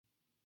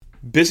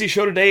Busy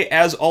show today.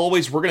 As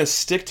always, we're going to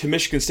stick to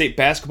Michigan State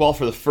basketball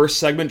for the first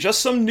segment. Just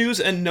some news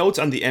and notes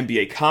on the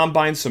NBA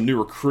Combine, some new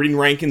recruiting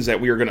rankings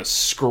that we are going to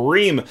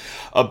scream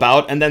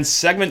about. And then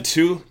segment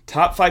 2,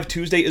 Top 5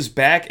 Tuesday is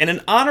back. And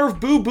in honor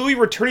of Boo Buie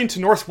returning to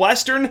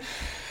Northwestern,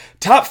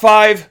 Top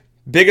 5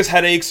 biggest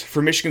headaches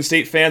for Michigan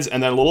State fans,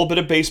 and then a little bit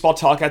of baseball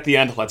talk at the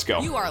end. Let's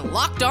go. You are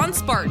Locked On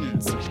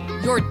Spartans,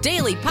 your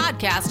daily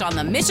podcast on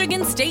the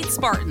Michigan State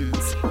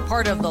Spartans,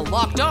 part of the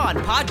Locked On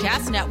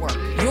Podcast Network,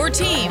 your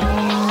team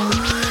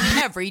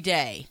every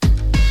day.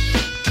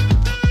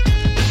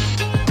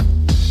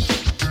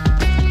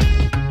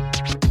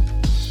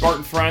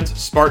 Spartan friends,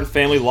 Spartan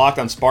family, Locked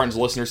On Spartans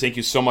listeners, thank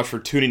you so much for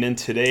tuning in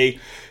today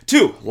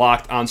to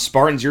Locked On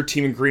Spartans, your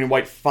team in green and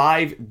white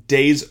 5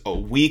 days a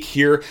week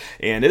here.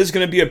 And it is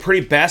going to be a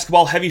pretty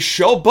basketball-heavy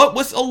show, but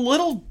with a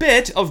little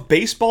bit of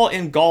baseball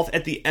and golf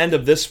at the end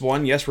of this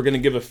one. Yes, we're going to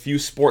give a few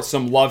sports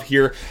some love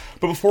here.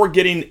 But before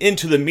getting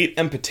into the meat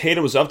and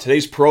potatoes of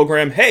today's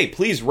program, hey,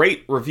 please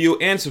rate, review,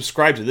 and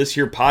subscribe to this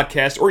here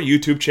podcast or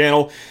YouTube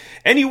channel.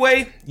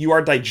 Anyway, you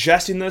are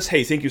digesting this.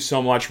 Hey, thank you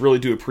so much. Really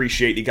do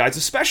appreciate you guys,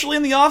 especially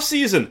in the off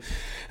season.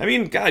 I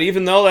mean, God,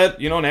 even though that,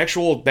 an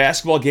actual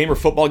basketball game or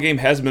football game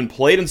hasn't been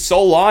played in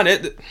so long,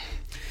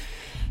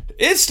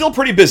 it's still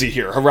pretty busy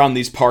here around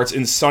these parts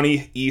in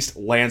sunny East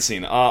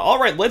Lansing. All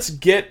right, let's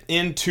get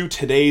into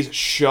today's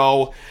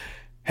show.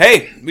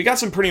 Hey, we got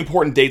some pretty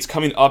important dates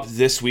coming up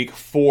this week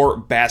for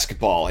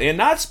basketball, and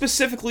not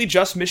specifically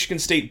just Michigan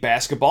State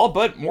basketball,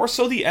 but more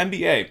so the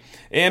NBA.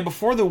 And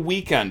before the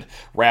weekend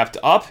wrapped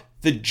up,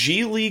 the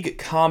G League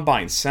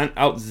Combine sent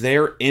out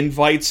their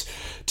invites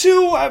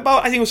to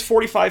about, I think it was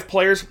 45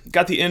 players,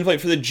 got the invite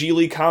for the G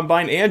League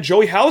Combine, and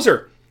Joey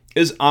Hauser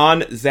is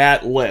on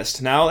that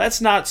list. Now,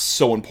 that's not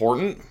so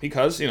important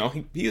because,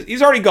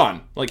 he's already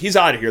gone. Like, he's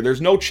out of here.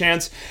 There's no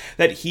chance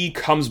that he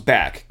comes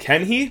back.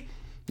 Can he?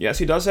 Yes,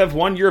 he does have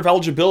 1 year of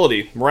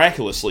eligibility,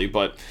 miraculously,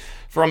 but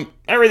from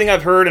everything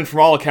I've heard and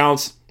from all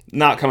accounts,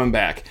 not coming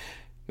back.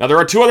 Now, there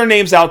are 2 other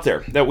names out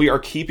there that we are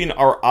keeping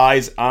our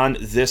eyes on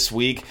this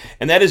week,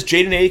 and that is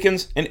Jaden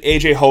Akins and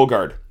AJ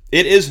Hoggard.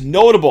 It is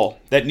notable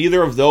that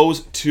neither of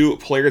those 2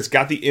 players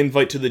got the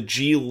invite to the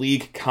G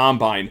League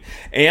Combine.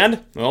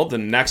 And, the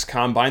next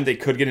Combine they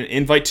could get an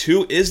invite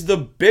to is the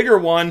bigger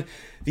one,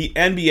 the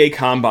NBA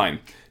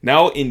Combine.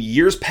 Now, in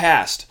years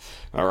past,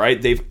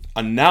 they've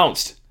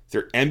announced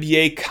their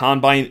NBA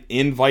Combine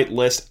invite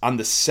list on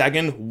the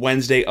second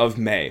Wednesday of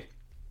May.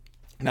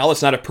 Now,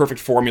 it's not a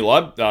perfect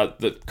formula.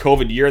 The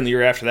COVID year and the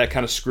year after that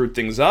kind of screwed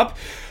things up.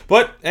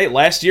 But, hey,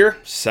 last year,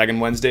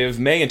 second Wednesday of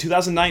May. In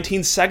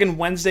 2019, second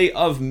Wednesday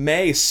of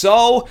May.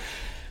 So,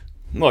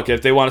 look,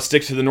 if they want to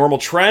stick to the normal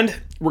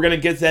trend, we're going to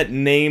get that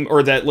name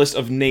or that list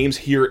of names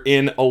here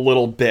in a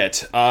little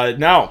bit.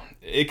 Now,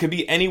 it could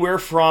be anywhere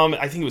from,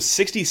 I think it was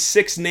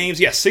 66 names.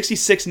 Yeah,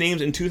 66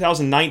 names in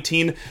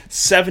 2019,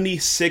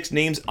 76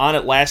 names on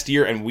it last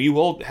year, and we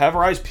will have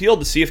our eyes peeled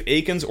to see if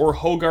Akins or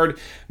Hoggard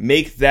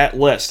make that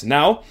list.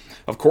 Now,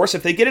 of course,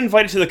 if they get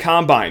invited to the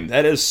Combine,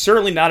 that is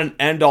certainly not an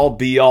end-all,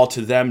 be-all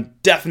to them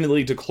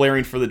definitely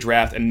declaring for the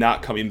draft and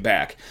not coming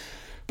back.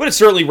 But it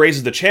certainly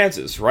raises the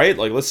chances, right?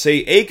 Like, let's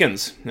say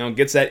Akins,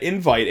 gets that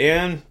invite,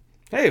 and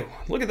hey,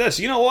 look at this.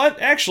 You know what?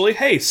 Actually,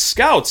 hey,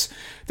 scouts,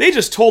 they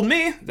just told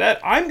me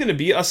that I'm going to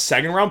be a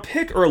second-round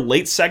pick or a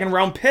late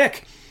second-round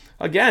pick.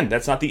 Again,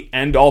 that's not the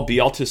end-all,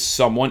 be-all to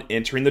someone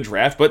entering the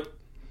draft, but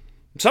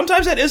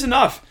sometimes that is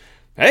enough.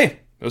 Hey,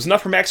 it was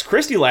enough for Max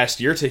Christie last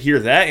year to hear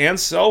that, and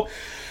so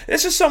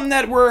it's just something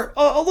that we're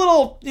a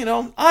little,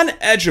 on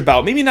edge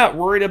about. Maybe not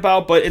worried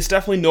about, but it's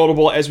definitely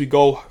notable as we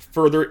go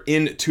further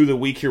into the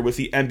week here with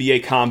the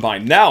NBA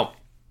Combine. Now,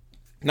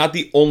 not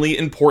the only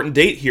important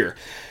date here.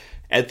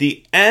 At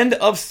the end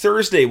of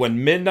Thursday,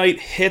 when midnight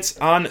hits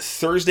on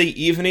Thursday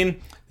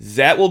evening,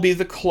 that will be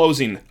the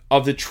closing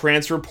of the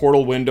transfer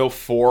portal window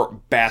for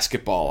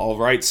basketball. All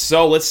right,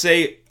 so let's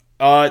say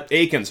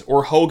Akins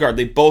or Hoggard,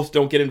 they both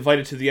don't get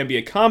invited to the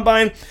NBA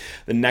Combine.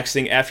 The next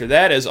thing after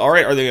that is, all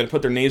right, are they going to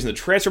put their names in the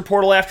transfer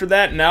portal after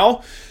that?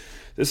 Now,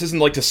 this isn't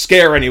like to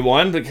scare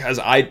anyone because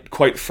I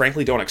quite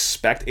frankly don't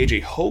expect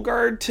AJ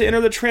Hoggard to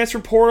enter the transfer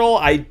portal.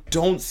 I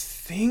don't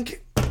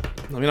think,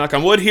 let me knock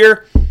on wood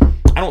here,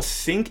 I don't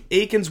think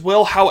Akins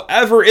will.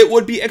 However, it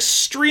would be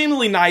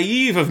extremely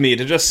naive of me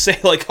to just say,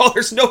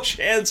 there's no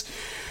chance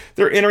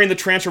they're entering the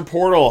transfer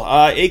portal.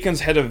 Akins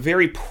had a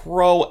very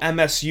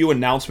pro-MSU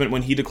announcement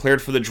when he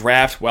declared for the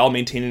draft while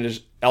maintaining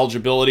his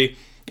eligibility.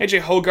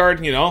 AJ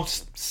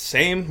Hoggard,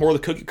 same, more the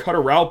cookie-cutter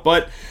route,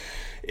 but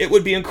it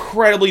would be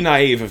incredibly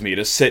naive of me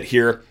to sit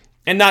here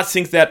and not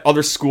think that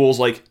other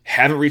schools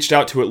haven't reached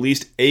out to at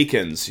least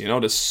Akins,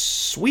 to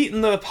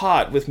sweeten the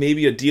pot with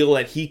maybe a deal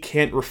that he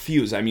can't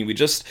refuse. I mean, we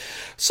just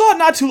saw it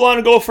not too long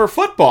ago for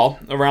football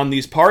around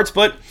these parts,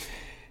 but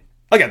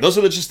again, those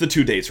are just the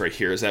 2 dates right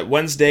here. Is that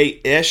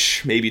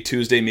Wednesday-ish, maybe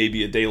Tuesday,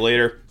 maybe a day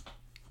later.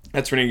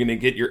 That's when you're going to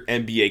get your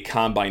NBA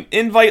Combine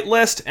invite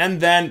list, and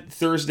then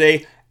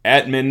Thursday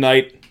at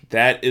midnight,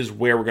 that is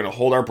where we're going to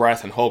hold our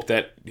breath and hope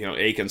that,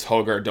 Akins,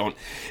 Hoggard don't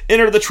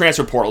enter the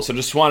transfer portal. So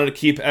just wanted to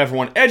keep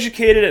everyone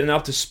educated and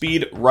up to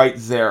speed right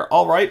there.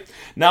 All right,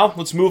 now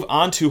let's move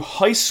on to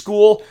high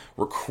school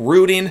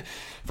recruiting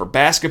for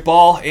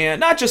basketball, and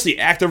not just the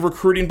active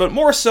recruiting, but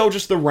more so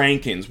just the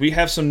rankings. We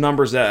have some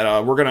numbers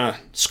that we're going to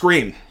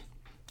scream,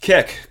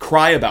 kick,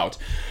 cry about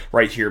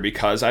right here,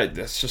 because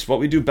that's just what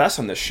we do best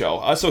on this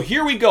show. So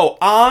here we go,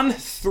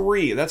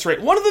 On3. That's right,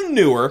 one of the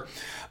newer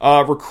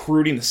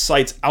recruiting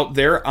sites out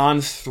there,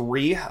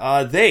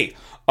 On3. They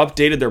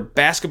updated their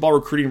basketball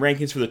recruiting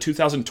rankings for the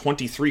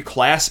 2023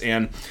 class,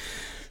 and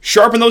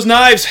sharpen those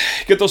knives,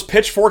 get those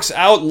pitchforks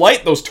out,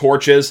 light those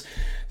torches.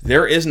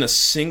 There isn't a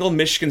single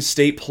Michigan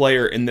State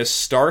player in this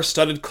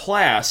star-studded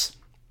class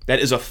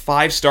that is a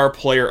 5-star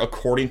player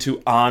according to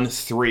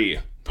On3.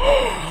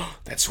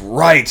 That's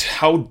right.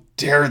 How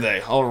dare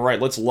they? All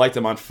right, let's light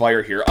them on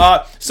fire here.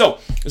 So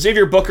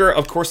Xavier Booker,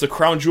 of course, the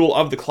crown jewel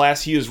of the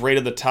class. He is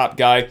rated the top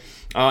guy.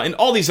 And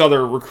all these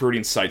other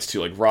recruiting sites,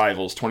 too, like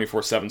Rivals,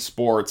 24/7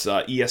 Sports,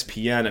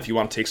 ESPN, if you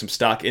want to take some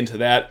stock into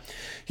that.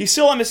 He's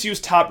still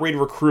MSU's top-rated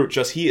recruit,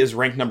 just he is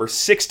ranked number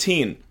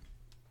 16.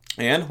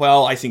 And,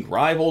 well, I think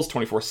Rivals,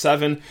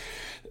 24/7,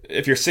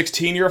 if you're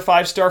 16, you're a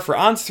 5-star. For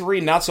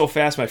On3, not so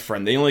fast, my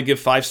friend. They only give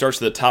 5 stars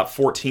to the top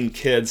 14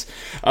 kids.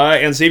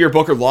 And Xavier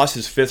Booker lost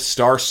his 5th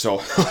star, so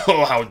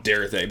how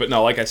dare they. But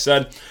no, like I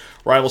said,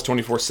 Rivals,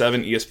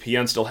 24/7,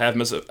 ESPN still have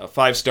him as a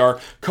 5-star.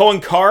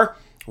 Cohen Carr,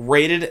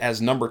 rated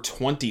as number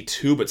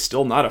 22, but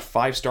still not a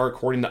 5-star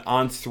according to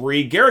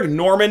On3. Garrick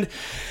Norman,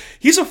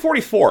 he's a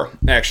 44,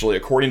 actually,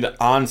 according to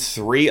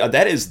On3.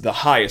 That is the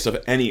highest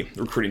of any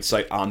recruiting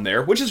site on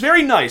there, which is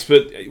very nice,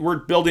 but we're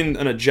building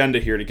an agenda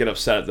here to get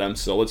upset at them,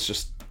 so let's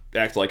just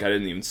act like I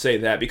didn't even say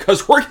that,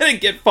 because we're going to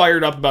get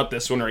fired up about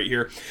this one right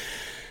here.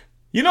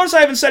 You notice I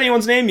haven't said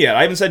anyone's name yet.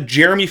 I haven't said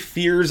Jeremy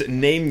Fears'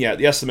 name yet.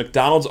 Yes, the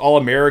McDonald's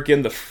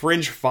All-American, the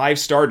fringe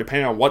 5-star,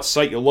 depending on what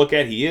site you look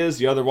at, he is.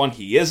 The other one,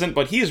 he isn't,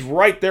 but he's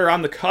right there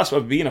on the cusp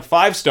of being a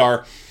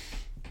 5-star.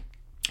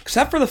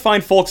 Except for the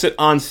fine folks at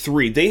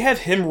On3. They have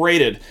him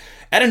rated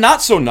at a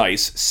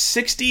not-so-nice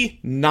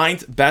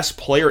 69th best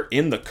player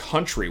in the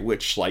country,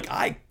 which,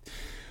 I'm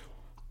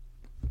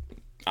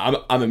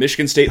a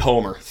Michigan State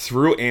homer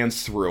through and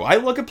through. I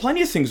look at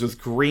plenty of things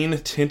with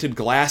green-tinted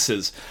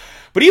glasses.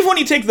 But even when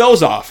you take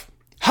those off,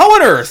 how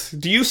on earth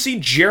do you see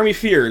Jeremy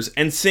Fears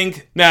and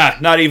think, nah,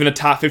 not even a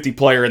top 50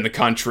 player in the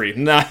country?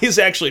 Nah, he's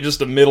actually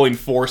just a middling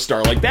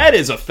 4-star. That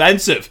is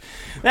offensive.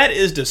 That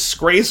is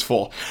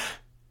disgraceful.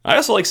 I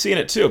also like seeing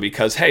it, too,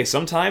 because, hey,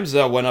 sometimes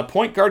when a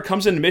point guard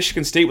comes into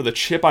Michigan State with a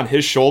chip on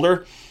his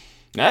shoulder,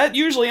 that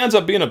usually ends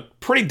up being a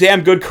pretty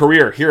damn good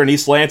career here in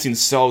East Lansing.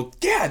 So,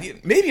 yeah,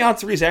 maybe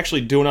On3 is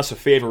actually doing us a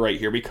favor right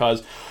here,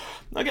 because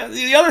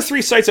the other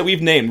 3 sites that we've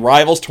named,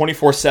 Rivals,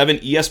 24/7,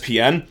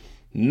 ESPN,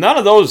 none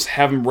of those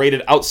have him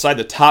rated outside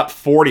the top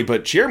 40,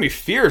 but Jeremy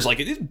Fears,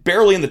 he's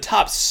barely in the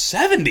top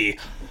 70.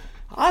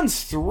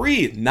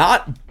 On3,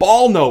 not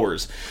ball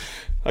knowers.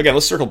 Again,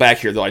 let's circle back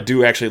here, though. I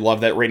do actually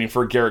love that rating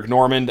for Garrick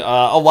Norman.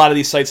 A lot of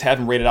these sites have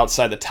him rated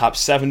outside the top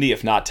 70,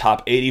 if not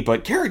top 80,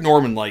 but Garrick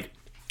Norman,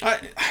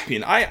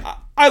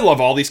 I love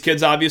all these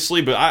kids,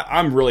 obviously, but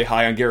I'm really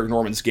high on Garrick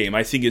Norman's game.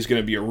 I think he's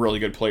going to be a really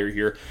good player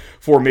here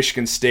for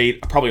Michigan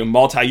State, probably a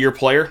multi-year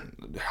player.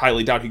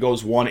 Highly doubt he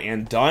goes one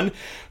and done.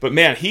 But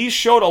man, he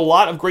showed a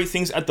lot of great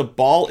things at the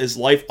Ball is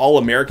Life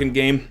All-American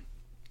game.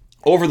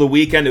 Over the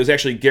weekend, it was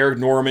actually Garrick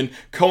Norman,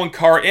 Cohen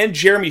Carr, and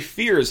Jeremy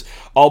Fears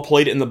all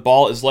played in the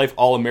Ball is Life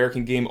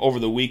All-American game over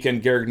the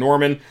weekend. Garrick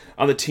Norman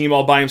on the team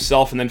all by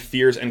himself, and then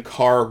Fears and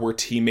Carr were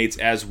teammates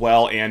as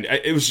well. And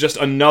it was just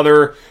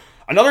another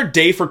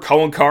day for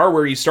Cohen Carr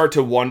where you start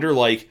to wonder,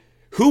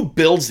 who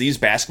builds these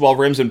basketball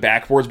rims and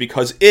backboards,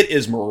 because it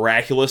is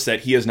miraculous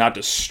that he has not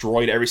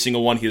destroyed every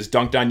single one he has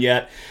dunked on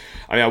yet.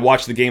 I mean, I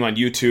watched the game on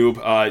YouTube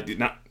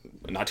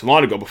not too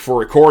long ago before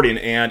recording,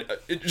 and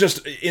it's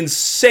just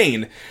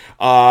insane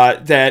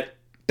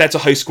that's a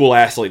high school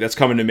athlete that's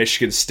coming to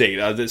Michigan State.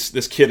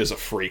 This kid is a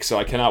freak, so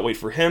I cannot wait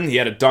for him. He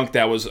had a dunk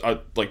that was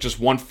just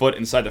 1 foot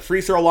inside the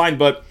free throw line,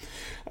 but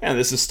man,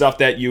 this is stuff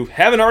that you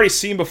haven't already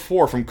seen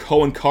before from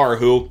Cohen Carr,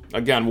 who,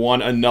 again,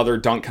 won another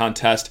dunk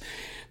contest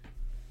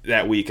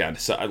that weekend.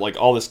 So,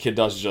 all this kid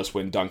does is just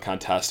win dunk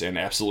contests and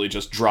absolutely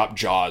just drop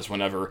jaws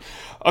whenever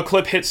a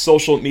clip hits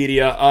social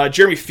media.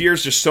 Jeremy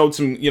Fears just showed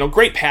some,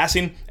 great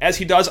passing, as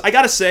he does. I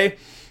gotta say,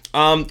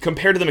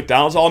 compared to the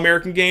McDonald's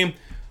All-American game,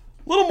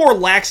 a little more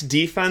lax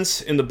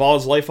defense in the Ball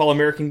is Life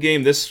All-American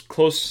game. This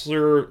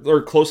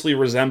closely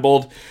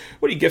resembled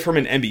what do you get from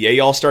an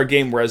NBA All-Star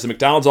game, whereas the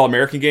McDonald's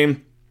All-American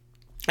game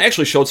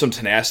actually showed some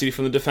tenacity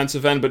from the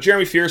defensive end. But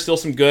Jeremy Fears, still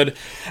some good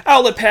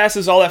outlet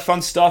passes, all that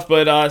fun stuff.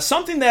 But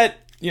something that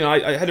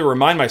I had to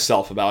remind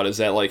myself about is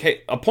that, like,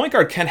 hey, a point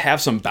guard can have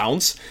some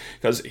bounce,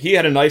 because he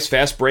had a nice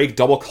fast break,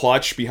 double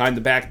clutch, behind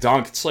the back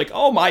dunk. It's like,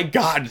 oh my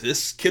God,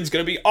 this kid's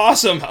going to be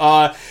awesome.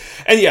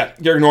 And yeah,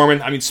 Gary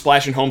Norman,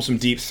 splashing home some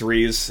deep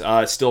threes,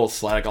 still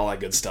athletic, all that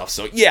good stuff.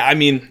 So yeah,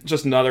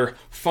 just another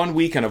fun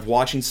weekend of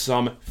watching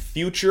some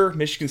future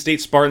Michigan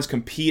State Spartans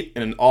compete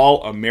in an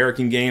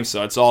all-American game.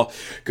 So it's all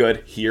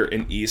good here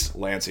in East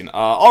Lansing.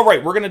 All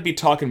right, we're going to be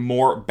talking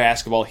more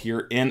basketball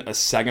here in a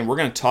second. We're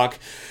going to talk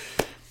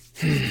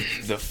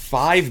the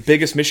 5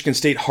 biggest Michigan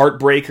State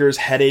heartbreakers,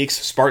 headaches,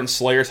 Spartan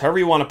slayers, however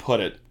you want to put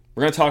it.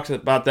 We're going to talk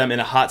about them in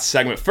a hot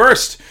segment.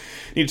 First,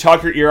 you need to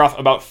talk your ear off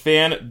about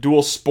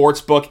FanDuel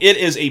Sportsbook. It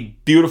is a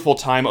beautiful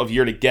time of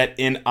year to get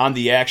in on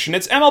the action.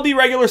 It's MLB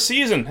regular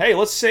season. Hey,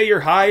 let's say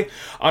you're high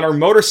on our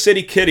Motor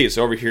City Kitties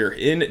over here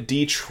in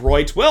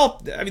Detroit.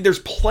 Well, there's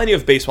plenty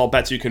of baseball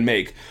bets you can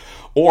make.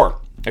 Or,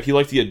 if you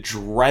like the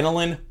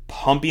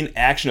adrenaline-pumping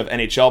action of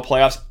NHL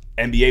playoffs,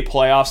 NBA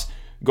playoffs,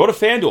 go to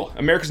FanDuel,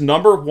 America's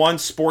 #1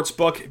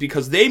 sportsbook,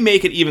 because they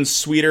make it even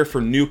sweeter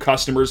for new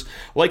customers.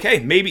 Like, hey,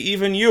 maybe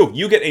even you.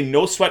 You get a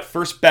no-sweat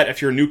first bet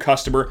if you're a new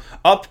customer,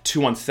 up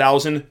to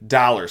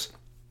 $1,000.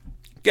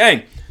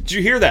 Gang, did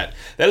you hear that?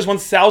 That is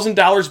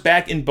 $1,000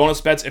 back in bonus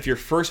bets if your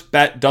first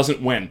bet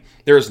doesn't win.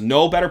 There is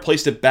no better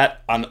place to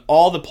bet on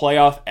all the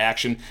playoff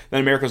action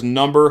than America's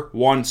 #1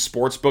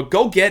 sportsbook.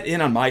 Go get in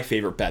on my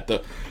favorite bet,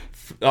 the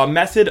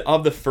method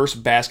of the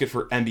first basket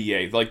for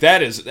NBA. Like,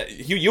 that is,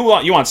 you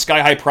want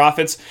sky-high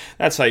profits?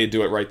 That's how you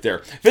do it right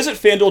there. Visit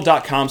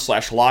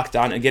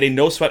FanDuel.com/lockedon and get a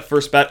no-sweat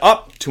first bet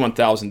up to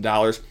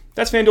 $1,000.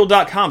 That's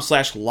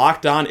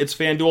FanDuel.com/lockedon. It's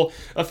FanDuel,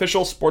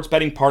 official sports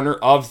betting partner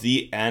of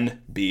the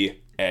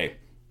NBA.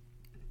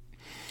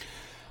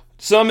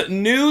 Some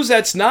news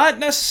that's not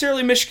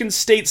necessarily Michigan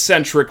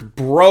State-centric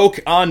broke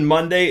on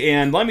Monday,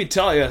 and let me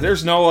tell you,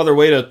 there's no other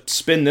way to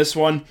spin this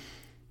one.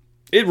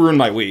 It ruined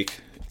my week.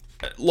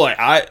 Look,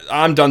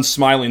 I'm done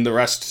smiling the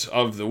rest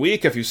of the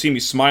week. If you see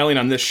me smiling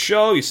on this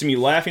show, you see me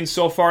laughing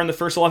so far in the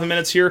first 11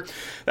 minutes here,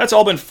 that's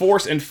all been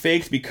forced and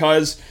faked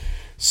because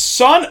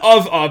son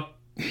of a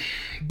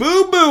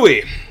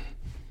boo-booey.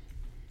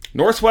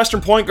 Northwestern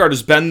point guard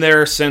has been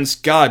there since,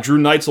 Drew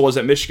Neitzel was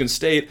at Michigan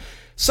State.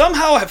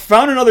 Somehow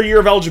found another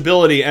year of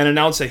eligibility and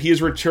announced that he is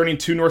returning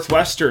to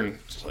Northwestern.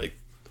 It's like,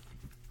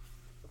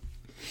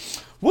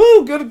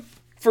 woo, good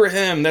for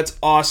him. That's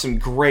awesome.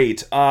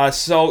 Great.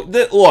 The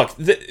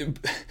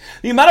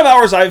amount of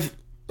hours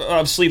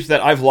of sleep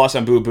that I've lost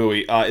on Boo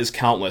Buie is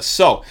countless.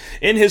 So,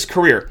 in his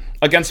career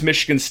against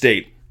Michigan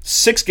State,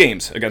 6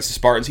 games against the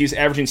Spartans, he's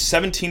averaging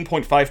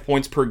 17.5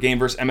 points per game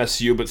versus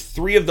MSU, but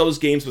 3 of those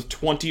games with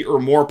 20 or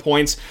more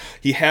points.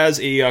 He has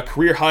a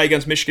career high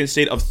against Michigan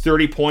State of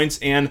 30 points,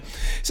 and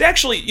it's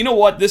actually, you know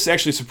what? This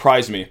actually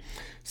surprised me.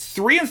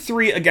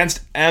 3-3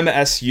 against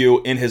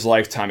MSU in his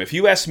lifetime. If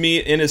you asked me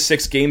in his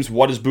 6 games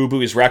what is Boo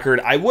Buie's record,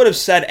 I would have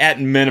said at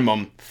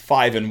minimum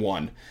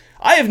 5-1.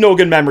 I have no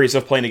good memories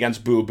of playing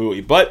against Boo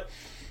Buie, but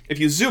if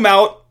you zoom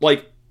out,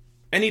 like,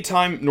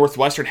 anytime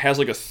Northwestern has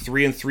like a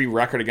 3-3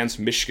 record against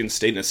Michigan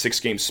State in a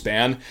 6-game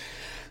span,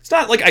 it's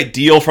not like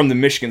ideal from the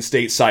Michigan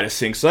State side of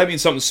things. So that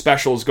means something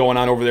special is going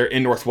on over there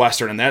in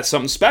Northwestern, and that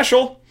something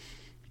special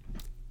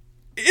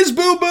is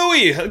Boo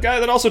Buie, a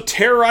guy that also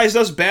terrorized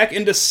us back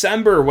in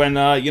December when,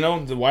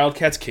 the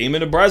Wildcats came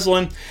into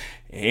Breslin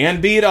and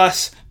beat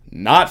us.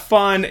 Not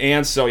fun,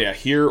 and so, yeah,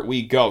 here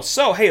we go.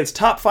 So, hey, it's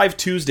Top 5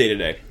 Tuesday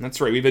today. That's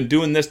right, we've been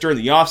doing this during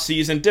the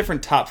off-season,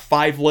 different Top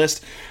 5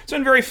 list. It's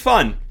been very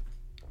fun.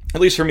 At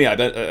least for me.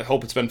 I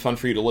hope it's been fun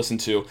for you to listen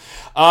to.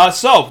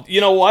 So,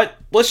 you know what?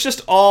 Let's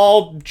just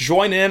all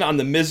join in on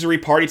the misery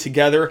party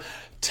together.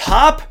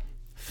 Top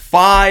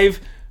 5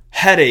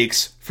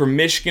 headaches for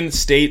Michigan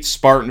State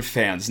Spartan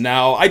fans.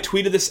 Now, I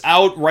tweeted this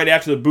out right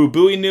after the Boo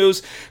Buie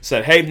news.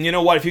 Said, hey, you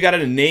know what? If you got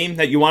a name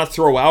that you want to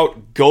throw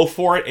out, go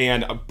for it.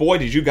 And boy,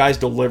 did you guys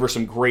deliver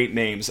some great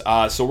names.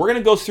 So we're going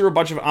to go through a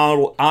bunch of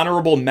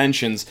honorable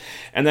mentions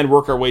and then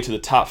work our way to the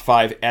top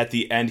 5 at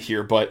the end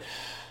here. But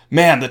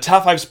man, the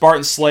top 5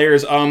 Spartan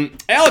Slayers.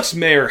 Alex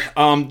Mayer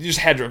just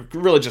had a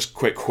really just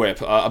quick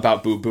quip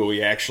about Boo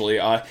Buie, actually.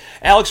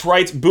 Alex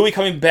writes, Buie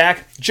coming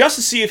back just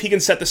to see if he can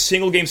set the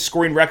single-game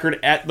scoring record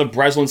at the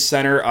Breslin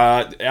Center.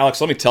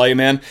 Alex, let me tell you,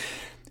 man,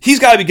 he's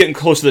got to be getting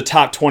close to the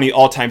top 20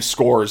 all-time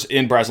scores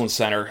in Breslin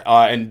Center.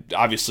 And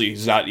obviously,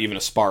 he's not even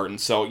a Spartan.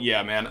 So,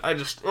 yeah, man,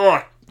 just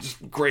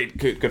great,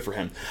 good for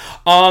him.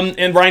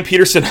 And Ryan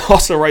Peterson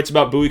also writes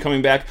about Buie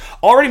coming back.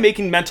 Already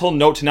making mental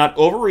note to not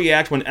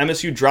overreact when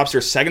MSU drops their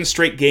 2nd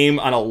straight game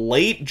on a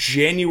late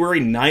January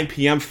 9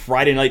 p.m.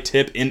 Friday night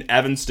tip in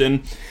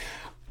Evanston.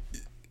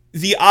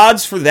 The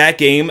odds for that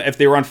game, if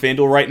they were on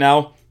FanDuel right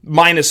now,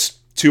 minus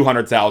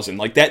 200,000.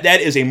 Like, that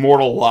is a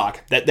mortal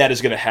lock that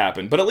is going to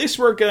happen. But at least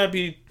we're going to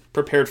be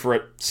prepared for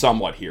it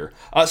somewhat here.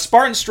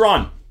 Spartan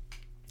Strawn.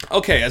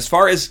 Okay, as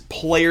far as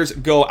players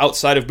go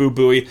outside of Boo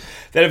Buie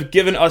that have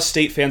given us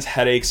State fans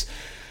headaches,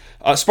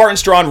 Spartan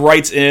Strong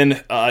writes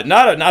in,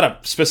 not a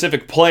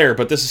specific player,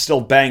 but this is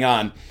still bang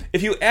on.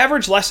 If you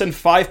average less than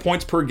 5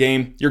 points per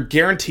game, you're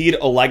guaranteed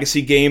a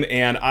legacy game,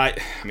 and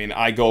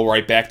I go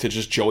right back to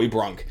just Joey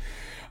Brunk.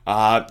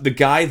 The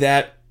guy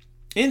that,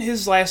 in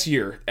his last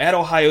year at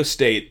Ohio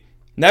State,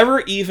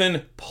 never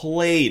even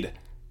played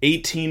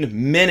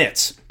 18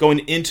 minutes going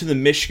into the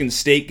Michigan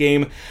State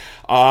game.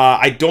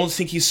 I don't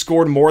think he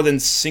scored more than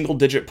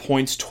single-digit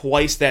points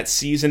twice that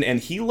season, and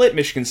he lit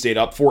Michigan State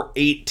up for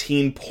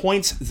 18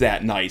 points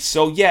that night.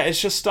 So, yeah,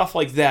 it's just stuff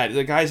like that.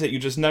 The guys that you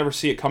just never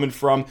see it coming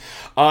from.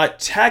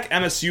 Tech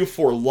MSU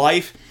for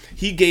life.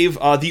 He gave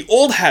the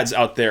old heads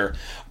out there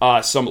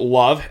some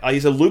love.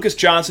 He's a Lucas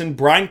Johnson,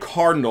 Brian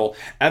Cardinal,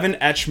 Evan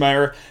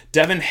Etchmeyer,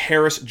 Devin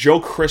Harris,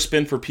 Joe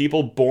Crispin for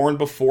people born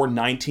before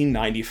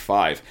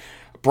 1995.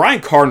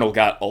 Brian Cardinal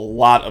got a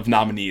lot of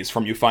nominees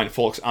from you fine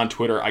folks on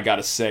Twitter, I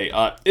gotta say.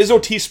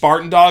 Izzo T.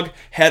 Spartan Dog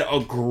had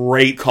a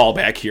great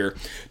callback here.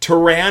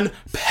 Teran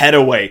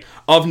Petaway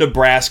of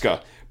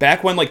Nebraska.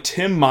 Back when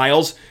Tim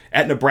Miles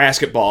at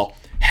Nebraska ball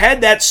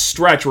had that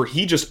stretch where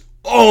he just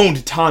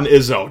owned Tom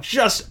Izzo.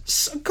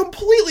 Just a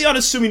completely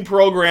unassuming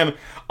program,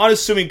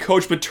 unassuming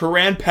coach, but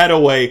Teran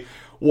Petaway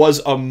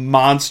was a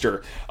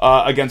monster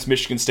against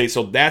Michigan State,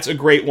 so that's a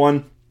great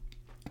one.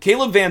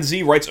 Caleb Van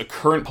Zee writes a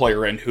current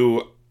player in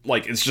who,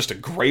 it's just a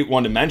great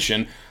one to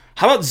mention.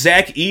 How about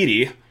Zach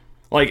Edey?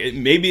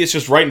 Maybe it's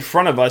just right in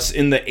front of us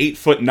in the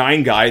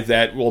 8'9" guy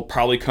that will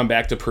probably come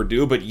back to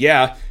Purdue, but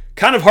yeah,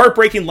 kind of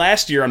heartbreaking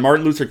last year on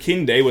Martin Luther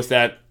King Day with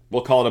that,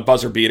 we'll call it a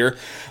buzzer beater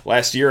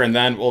last year, and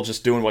then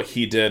just doing what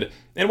he did.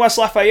 And West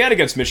Lafayette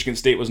against Michigan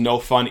State was no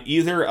fun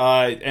either,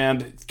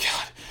 and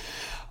God,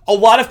 a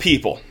lot of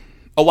people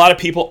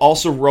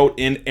also wrote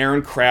in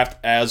Aaron Kraft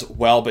as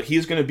well, but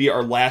he's going to be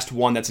our last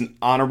one that's an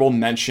honorable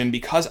mention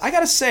because I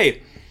gotta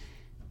say,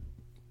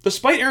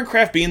 despite Aaron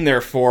Kraft being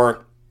there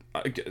for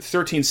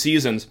 13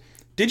 seasons,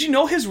 did you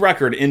know his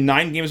record in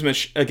 9 games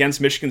against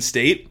Michigan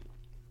State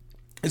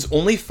is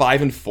only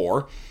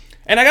 5-4?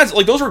 And I guess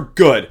those are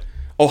good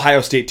Ohio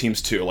State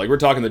teams too. We're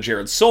talking to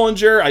Jared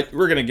Solinger.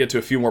 We're going to get to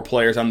a few more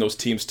players on those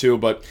teams too,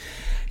 but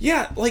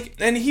yeah,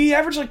 and he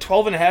averaged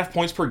 12.5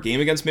 points per game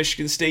against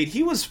Michigan State.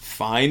 He was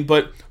fine,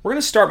 but we're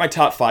going to start my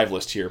top 5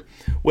 list here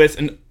with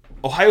an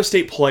Ohio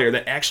State player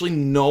that actually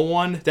no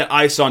one that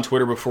I saw on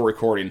Twitter before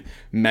recording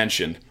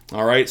mentioned.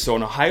 All right, so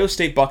an Ohio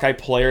State Buckeye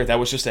player that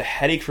was just a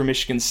headache for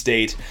Michigan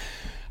State.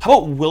 How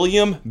about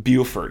William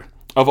Buford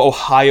of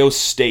Ohio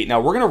State? Now,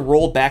 we're going to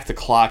roll back the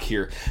clock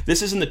here.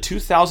 This is in the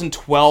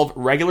 2012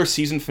 regular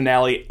season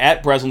finale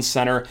at Breslin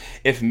Center.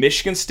 If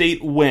Michigan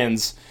State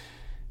wins,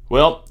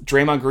 well,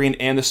 Draymond Green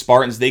and the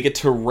Spartans, they get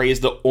to raise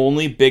the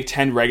only Big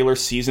Ten regular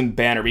season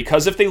banner.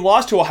 Because if they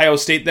lost to Ohio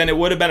State, then it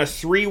would have been a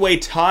 3-way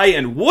tie,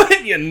 and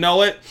wouldn't you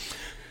know it,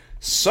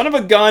 son of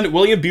a gun,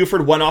 William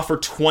Buford went off for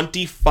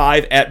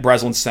 25 at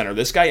Breslin Center.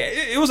 This guy,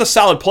 it was a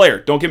solid player,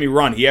 don't get me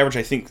wrong. He averaged,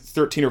 I think,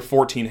 13 or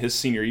 14 his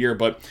senior year,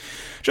 but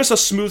just a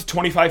smooth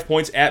 25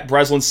 points at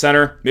Breslin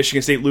Center.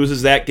 Michigan State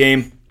loses that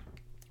game.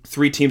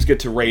 3 teams get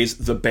to raise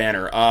the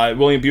banner.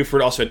 William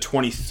Buford also had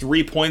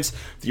 23 points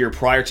the year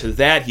prior to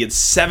that. He had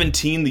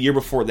 17 the year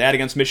before that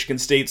against Michigan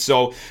State,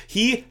 so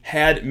he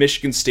had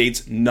Michigan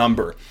State's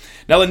number.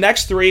 Now, the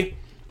next 3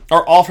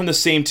 are all from the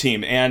same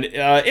team, and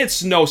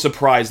it's no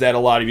surprise that a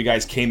lot of you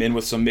guys came in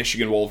with some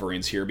Michigan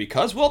Wolverines here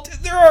because, well,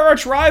 they're our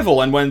arch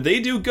rival, and when they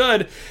do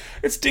good,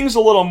 it stings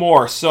a little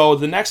more. So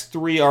the next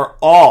 3 are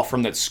all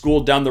from that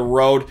school down the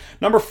road.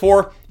 Number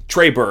 4,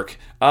 Trey Burke.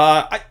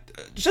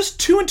 Just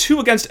 2-2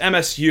 against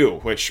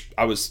MSU, which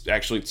I was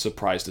actually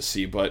surprised to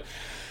see, but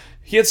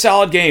he had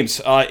solid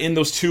games in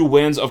those 2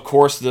 wins. Of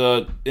course,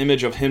 the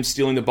image of him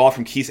stealing the ball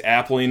from Keith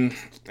Appling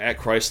at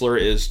Chrysler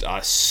is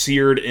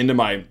seared into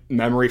my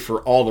memory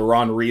for all the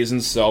wrong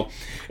reasons, so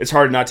it's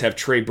hard not to have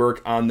Trey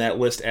Burke on that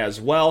list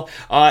as well.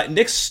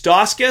 Nick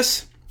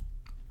Stauskas,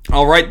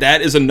 all right,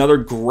 that is another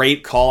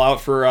great call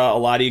out for a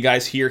lot of you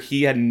guys here.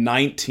 He had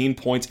 19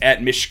 points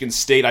at Michigan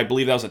State. I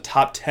believe that was a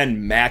top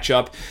 10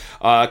 matchup.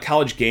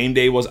 College Game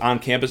Day was on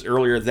campus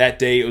earlier that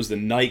day. It was the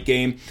night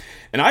game.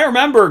 And I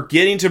remember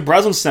getting to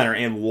Breslin Center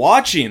and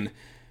watching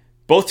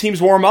both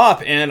teams warm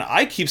up, and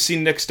I keep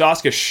seeing Nick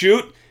Stauskas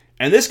shoot,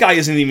 and this guy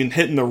isn't even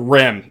hitting the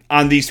rim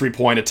on these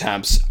 3-point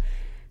attempts.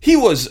 He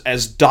was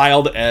as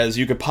dialed as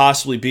you could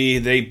possibly be.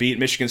 They beat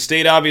Michigan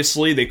State,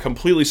 obviously. They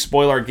completely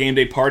spoil our game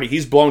day party.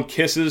 He's blown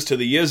kisses to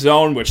the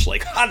Y-Zone, which,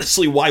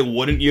 honestly, why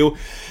wouldn't you?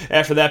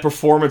 After that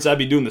performance, I'd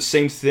be doing the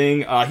same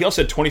thing. He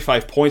also had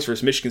 25 points for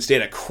his Michigan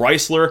State at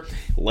Chrysler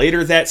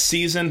later that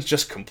season.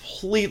 Just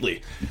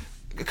completely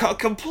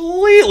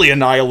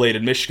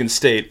annihilated Michigan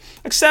State.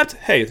 Except,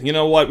 hey, you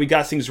know what? We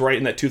got things right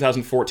in that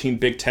 2014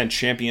 Big Ten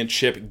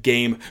championship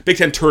game. Big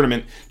Ten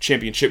tournament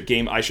championship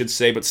game, I should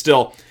say. But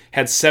still,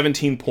 had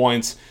 17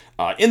 points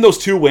in those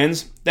 2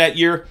 wins that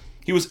year.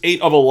 He was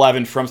 8 of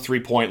 11 from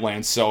 3-point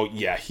land. So,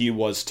 yeah, he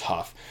was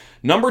tough.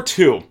 Number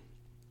 2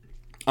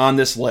 on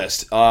this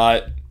list.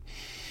 I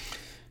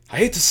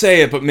hate to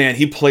say it, but, man,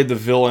 he played the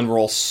villain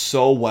role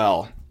so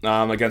well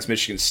against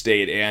Michigan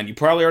State. And you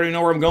probably already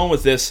know where I'm going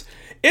with this.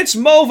 It's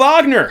Mo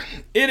Wagner.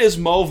 It is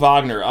Mo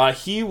Wagner.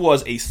 He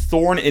was a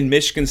thorn in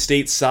Michigan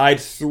State's side,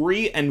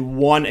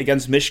 3-1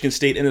 against Michigan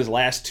State in his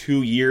last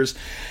 2 years,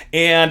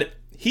 and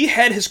he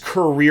had his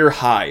career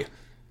high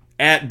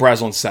at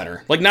Breslin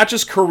Center. Like, not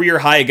just career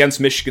high against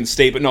Michigan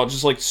State, but no,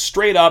 just like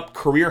straight up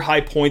career high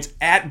points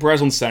at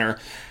Breslin Center.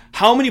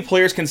 How many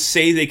players can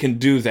say they can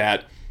do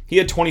that? He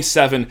had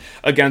 27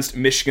 against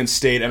Michigan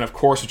State, and of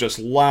course was just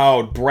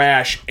loud,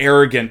 brash,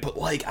 arrogant, but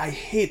like, I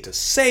hate to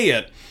say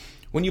it,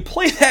 when you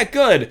play that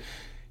good,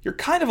 you're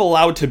kind of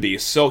allowed to be.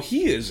 So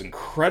he is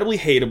incredibly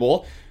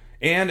hateable,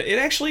 and it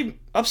actually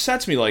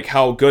upsets me like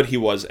how good he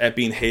was at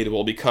being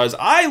hateable, because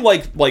I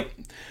like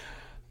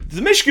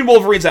the Michigan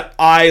Wolverines that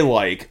I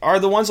like are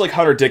the ones like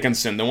Hunter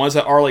Dickinson, the ones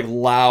that are like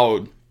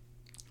loud,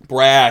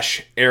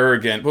 brash,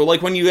 arrogant. But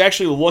like when you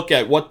actually look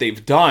at what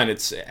they've done,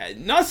 it's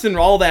nothing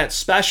all that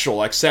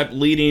special except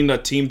leading a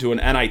team to an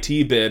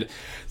NIT bid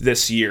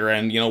this year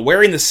and,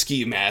 wearing the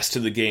ski mask to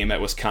the game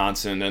at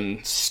Wisconsin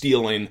and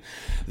stealing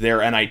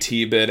their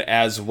NIT bid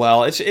as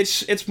well.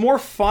 It's more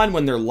fun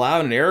when they're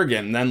loud and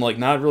arrogant and then like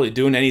not really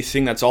doing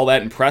anything that's all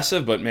that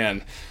impressive. But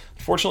man,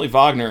 unfortunately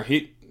Wagner,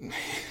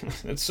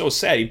 it's so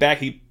sad. He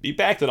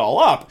backed it all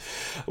up,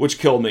 which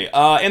killed me.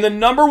 And the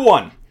number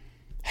one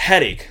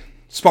headache,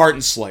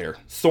 Spartan Slayer,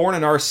 thorn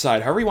in our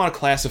side, however you want to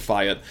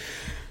classify it.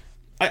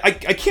 I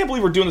can't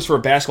believe we're doing this for a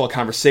basketball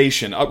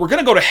conversation. We're going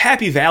to go to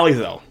Happy Valley,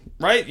 though,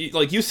 right?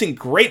 Like, you think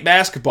great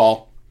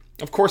basketball.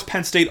 Of course,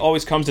 Penn State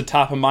always comes to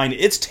top of mind.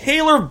 It's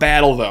Taylor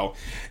Battle, though,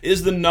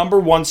 is the number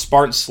one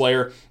Spartan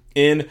Slayer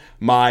in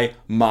my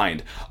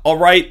mind. All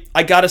right,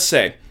 I got to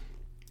say,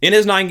 in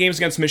his 9 games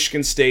against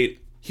Michigan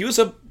State,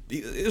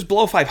 it was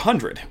below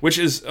 500, which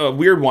is a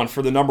weird one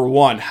for the number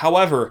one.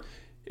 However,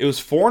 it was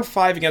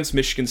 4-5 against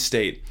Michigan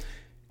State.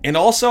 And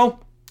also,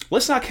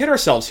 let's not kid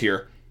ourselves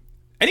here.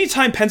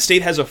 Anytime Penn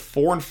State has a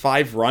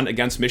 4-5 run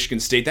against Michigan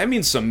State, that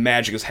means some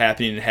magic is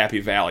happening in Happy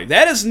Valley.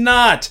 That is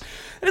not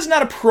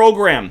a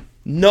program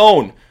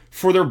known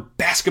for their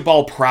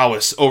basketball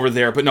prowess over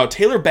there. But no,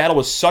 Taylor Battle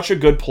was such a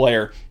good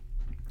player.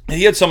 And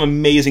he had some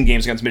amazing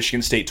games against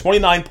Michigan State.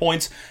 29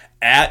 points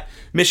at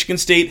Michigan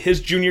State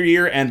his junior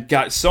year, and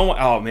got so...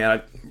 Oh, man,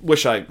 I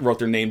wish I wrote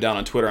their name down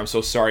on Twitter. I'm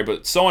so sorry.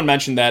 But someone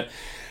mentioned that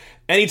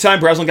anytime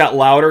Breslin got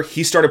louder,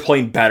 he started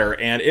playing better,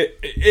 and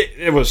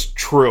it was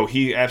true.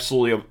 He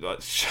absolutely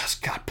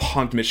just got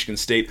punked Michigan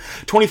State.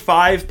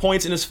 25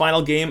 points in his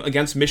final game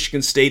against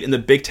Michigan State in the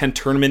Big Ten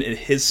tournament in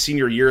his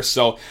senior year,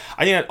 so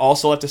I think that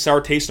also left a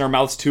sour taste in our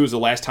mouths, too, as the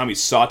last time we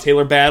saw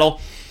Taylor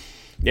Battle.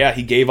 Yeah,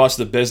 he gave us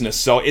the business,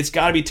 so it's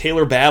got to be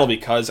Taylor Battle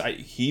because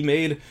he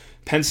made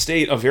Penn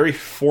State a very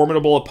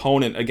formidable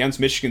opponent against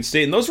Michigan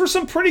State, and those were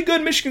some pretty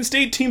good Michigan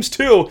State teams,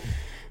 too.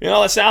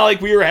 It's not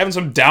like we were having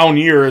some down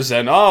years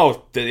and,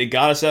 they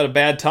got us at a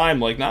bad time.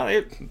 Like,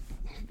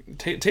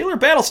 Taylor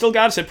Battle still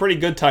got us at pretty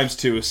good times,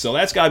 too. So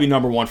that's got to be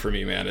number one for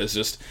me, man. It's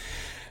just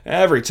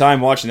every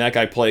time watching that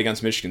guy play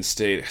against Michigan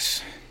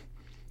State.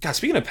 God,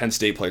 speaking of Penn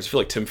State players, I feel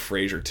like Tim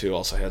Frazier, too,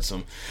 also had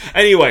some.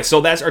 Anyway, so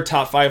that's our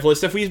top 5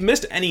 list. If we've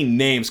missed any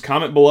names,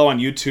 comment below on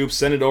YouTube.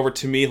 Send it over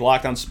to me,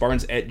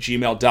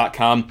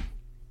 lockedonspartans@gmail.com.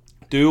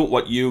 Do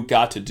what you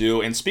got to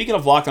do. And speaking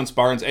of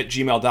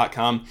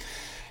lockedonspartans@gmail.com,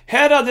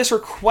 had this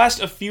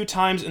request a few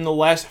times in the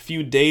last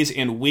few days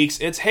and weeks.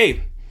 It's,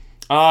 hey,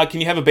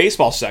 can you have a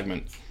baseball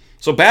segment?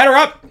 So batter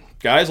up,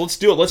 guys. Let's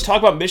do it. Let's talk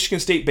about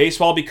Michigan State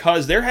baseball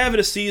because they're having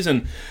a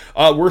season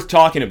worth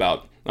talking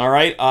about. All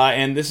right,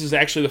 and this is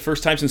actually the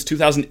first time since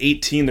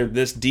 2018 they're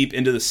this deep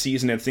into the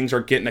season and things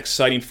are getting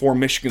exciting for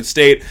Michigan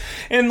State.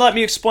 And let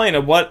me explain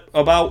what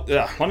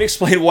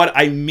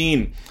I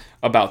mean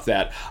about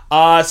that.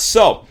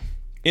 So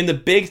in the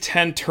Big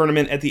Ten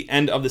tournament at the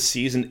end of the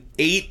season,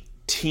 8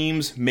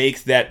 teams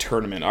make that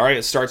tournament. All right,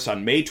 it starts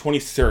on May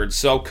 23rd.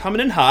 So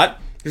coming in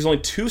hot. There's only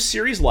 2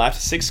 series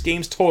left, 6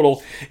 games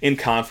total in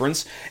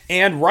conference.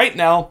 And right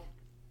now,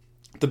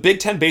 the Big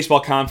Ten baseball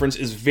conference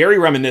is very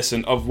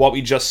reminiscent of what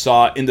we just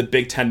saw in the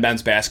Big Ten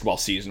men's basketball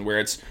season, where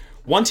it's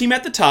one team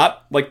at the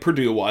top, like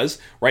Purdue was.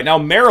 Right now,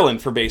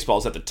 Maryland for baseball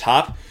is at the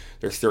top.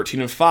 They're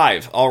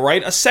 13-5. All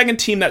right, a second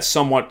team that's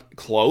somewhat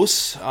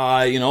close.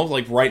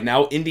 Like right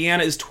now,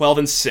 Indiana is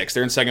 12-6.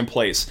 They're in second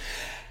place.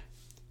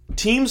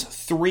 Teams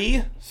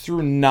 3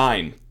 through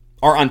 9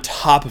 are on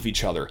top of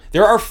each other.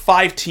 There are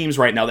 5 teams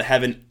right now that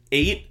have a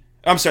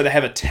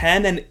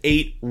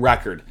 10-8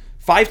 record.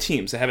 5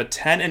 teams that have a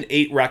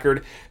 10-8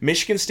 record.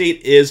 Michigan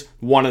State is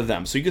one of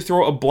them. So you can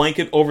throw a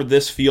blanket over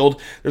this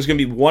field. There's going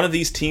to be one of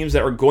these teams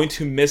that are going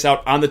to miss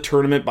out on the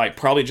tournament by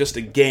probably just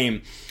a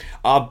game.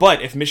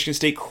 But if Michigan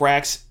State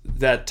cracks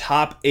that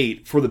top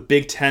 8 for the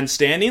Big Ten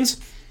standings,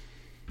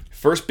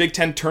 first Big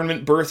Ten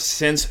tournament berth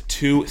since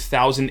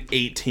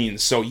 2018.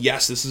 So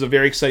yes, this is a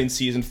very exciting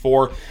season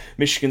for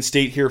Michigan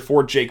State here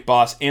for Jake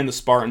Boss and the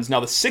Spartans. Now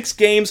the 6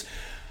 games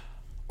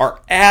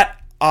are at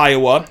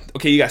Iowa.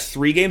 Okay, you got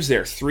 3 games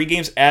there. 3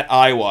 games at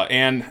Iowa.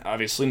 And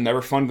obviously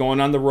never fun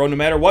going on the road no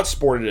matter what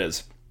sport it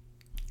is.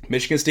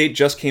 Michigan State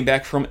just came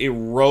back from a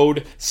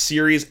road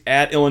series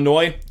at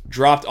Illinois.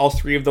 Dropped all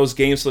 3 of those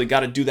games, so they got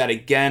to do that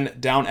again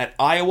down at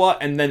Iowa.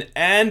 And then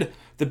end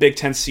the Big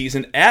Ten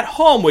season at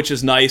home, which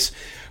is nice,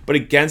 but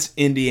against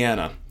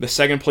Indiana, the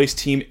second-place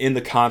team in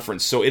the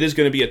conference. So it is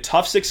going to be a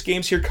tough 6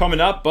 games here coming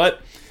up,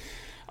 but,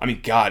 I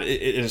mean, God,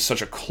 it is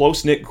such a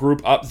close-knit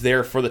group up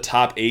there for the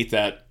top 8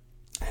 that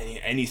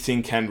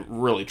anything can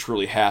really,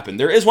 truly happen.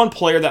 There is one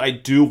player that I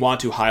do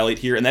want to highlight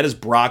here, and that is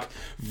Brock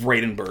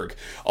Vredenberg.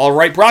 All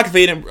right, Brock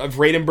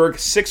Vredenberg,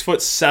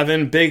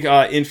 6'7", big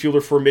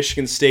infielder for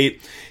Michigan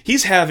State.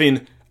 He's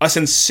having a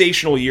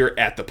sensational year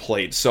at the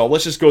plate. So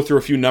let's just go through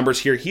a few numbers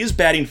here. He's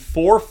batting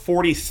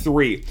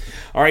 .443.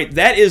 All right,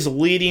 that is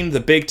leading the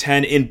Big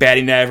Ten in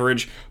batting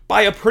average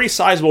by a pretty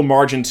sizable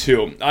margin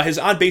too. His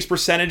on-base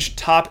percentage,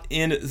 top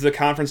in the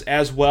conference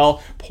as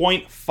well,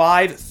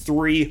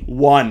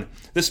 .531.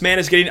 This man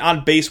is getting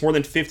on base more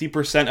than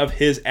 50% of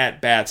his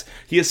at-bats.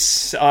 He has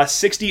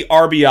 60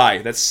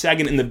 RBI. That's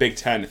second in the Big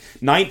Ten.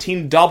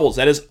 19 doubles.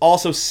 That is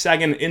also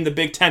second in the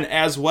Big Ten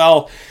as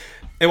well.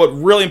 And what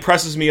really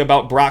impresses me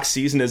about Brock's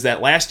season is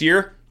that last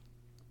year,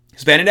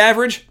 his batting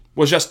average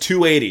was just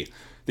 .280.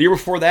 The year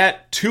before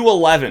that,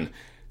 .211.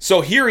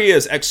 So here he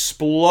is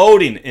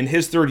exploding in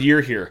his third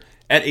year here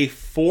at a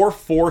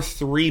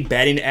 .443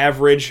 batting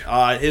average.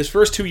 His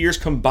first 2 years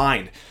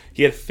combined,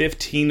 he had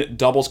 15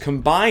 doubles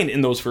combined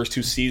in those first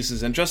 2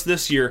 seasons, and just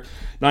this year,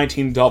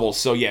 19 doubles.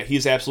 So yeah,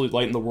 he's absolutely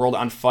lighting the world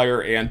on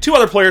fire. And 2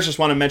 other players just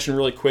want to mention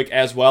really quick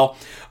as well.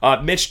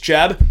 Mitch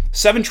Jebb,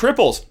 7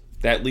 triples.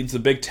 That leads the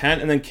Big Ten.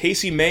 And then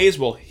Casey Mays,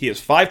 well, he has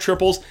 5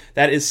 triples.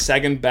 That is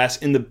second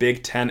best in the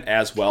Big Ten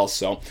as well.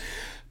 So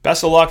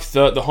best of luck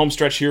the home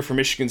stretch here for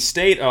Michigan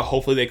State.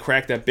 Hopefully they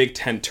crack that Big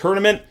Ten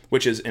tournament,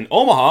 which is in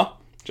Omaha,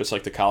 just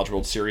like the College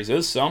World Series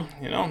is. So,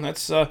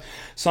 that's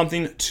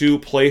something to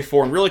play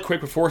for. And really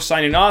quick before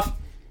signing off,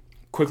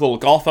 quick little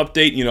golf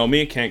update. You know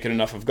me, can't get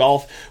enough of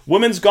golf.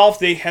 Women's golf,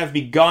 they have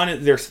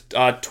begun their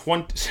I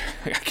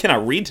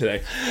cannot read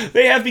today.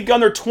 They have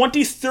begun their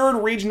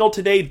 23rd regional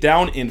today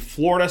down in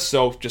Florida,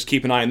 so just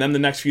keep an eye on them the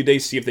next few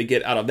days, see if they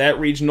get out of that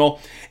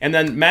regional. And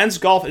then men's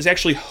golf is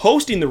actually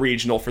hosting the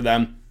regional for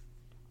them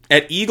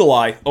at Eagle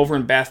Eye over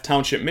in Bath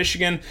Township,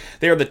 Michigan.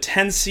 They are the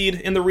 10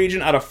 seed in the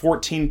region out of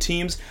 14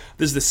 teams.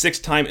 This is the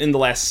 6th time in the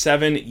last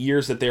 7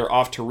 years that they are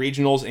off to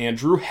regionals, and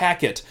Drew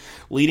Hackett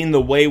leading the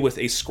way with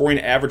a scoring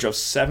average of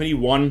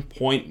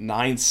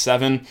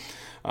 71.97.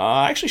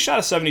 I actually shot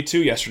a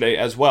 72 yesterday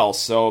as well,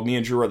 so me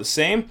and Drew are the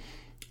same.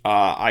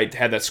 I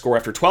had that score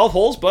after 12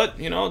 holes, but,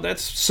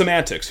 that's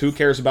semantics. Who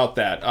cares about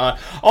that?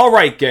 All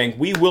right, gang.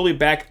 We will be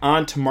back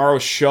on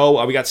tomorrow's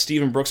show. We got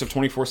Stephen Brooks of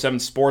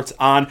 24/7 Sports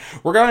on.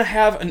 We're going to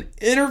have an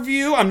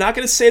interview. I'm not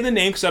going to say the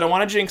name because I don't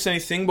want to jinx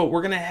anything, but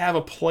we're going to have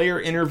a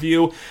player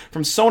interview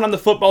from someone on the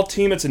football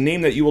team. It's a name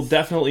that you will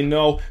definitely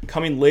know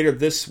coming later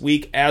this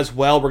week as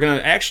well. We're going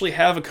to actually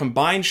have a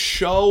combined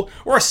show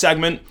or a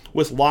segment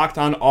with Locked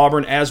on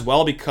Auburn as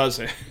well, because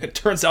it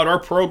turns out our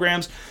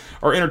programs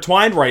are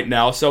intertwined right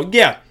now. So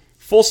yeah,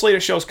 full slate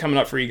of shows coming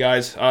up for you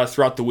guys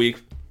throughout the week.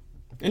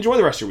 Enjoy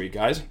the rest of your week,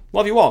 guys.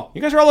 Love you all.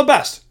 You guys are all the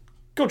best.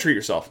 Go treat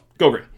yourself. Go green.